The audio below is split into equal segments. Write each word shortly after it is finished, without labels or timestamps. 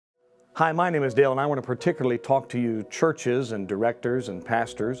Hi, my name is Dale, and I want to particularly talk to you churches and directors and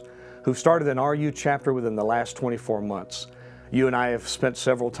pastors who've started an RU chapter within the last 24 months. You and I have spent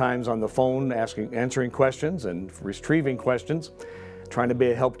several times on the phone answering questions and retrieving questions, trying to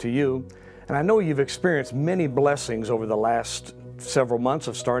be a help to you. And I know you've experienced many blessings over the last several months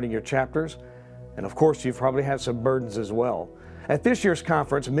of starting your chapters. And of course, you've probably had some burdens as well. At this year's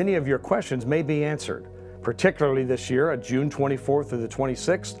conference, many of your questions may be answered, particularly this year, at June 24th through the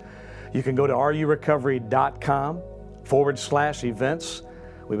 26th. You can go to rurecovery.com/events.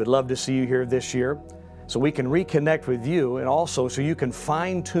 We would love to see you here this year so we can reconnect with you, and also so you can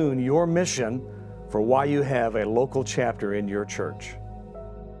fine-tune your mission for why you have a local chapter in your church.